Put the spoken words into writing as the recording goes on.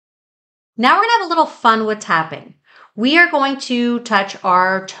Now we're gonna have a little fun with tapping. We are going to touch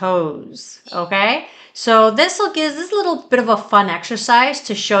our toes, okay? So this will give this a little bit of a fun exercise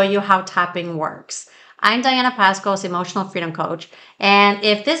to show you how tapping works. I'm K Pascos, emotional freedom coach. And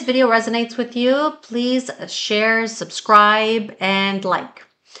if this video resonates with you, please share, subscribe, and like.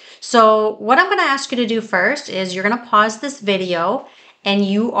 So what I'm gonna ask you to do first is you're gonna pause this video and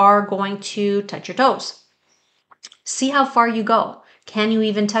you are going to touch your toes. See how far you go. Can you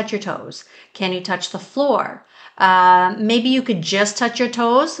even touch your toes? Can you touch the floor? Maybe you could just touch your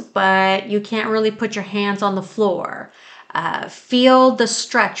toes, but you can't really put your hands on the floor. Feel the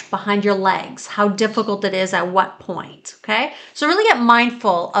stretch behind your legs, how difficult it is at what point, okay? So really get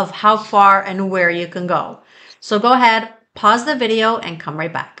mindful of how far and where you can go. So go ahead, pause the video and come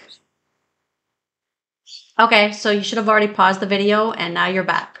right back. Okay, so you should have already paused the video and now you're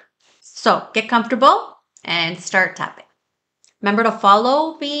back. So get comfortable and start tapping. Remember to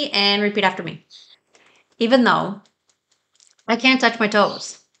follow me and repeat after me. Even though I can't touch my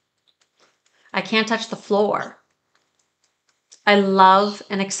toes, I can't touch the floor, I love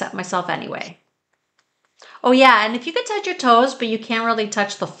and accept myself anyway. Oh yeah, and if you could touch your toes, but you can't really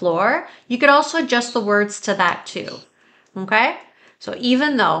touch the floor, you could also adjust the words to that too, okay? So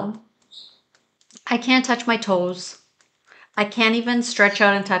even though I can't touch my toes, I can't even stretch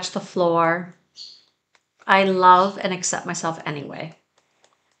out and touch the floor, I love and accept myself anyway.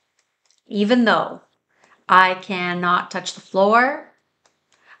 Even though I cannot touch the floor,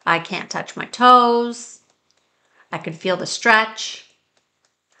 I can't touch my toes, I can feel the stretch,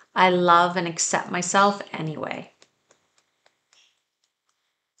 I love and accept myself anyway.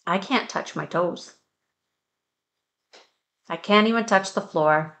 I can't touch my toes. I can't even touch the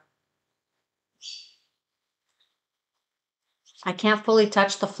floor. I can't fully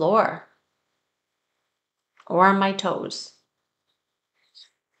touch the floor or my toes.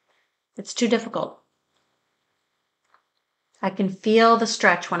 It's too difficult. I can feel the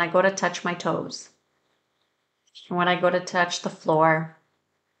stretch when I go to touch my toes and when I go to touch the floor.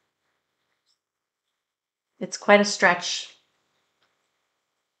 It's quite a stretch.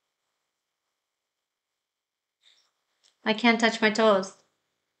 I can't touch my toes.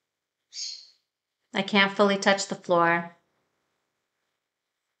 I can't fully touch the floor.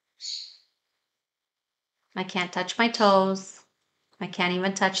 I can't touch my toes. I can't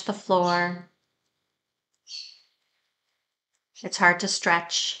even touch the floor. It's hard to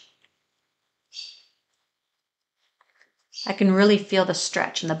stretch. I can really feel the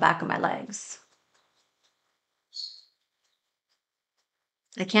stretch in the back of my legs.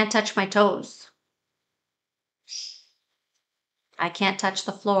 I can't touch my toes. I can't touch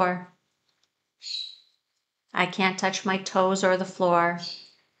the floor. I can't touch my toes or the floor.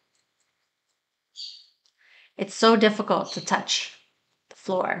 It's so difficult to touch the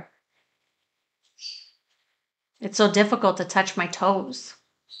floor. It's so difficult to touch my toes.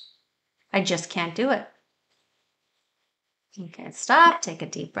 I just can't do it. Okay, stop. Take a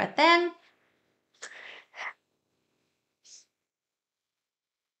deep breath in.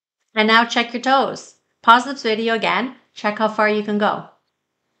 And now check your toes. Pause this video again. Check how far you can go.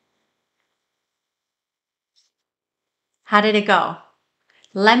 How did it go?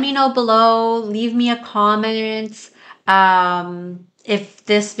 Let me know below. Leave me a comment. If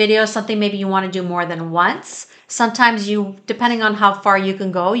this video is something maybe you want to do more than once. Sometimes depending on how far you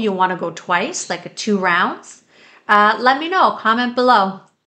can go, you want to go twice, like 2 rounds. Let me know. Comment below.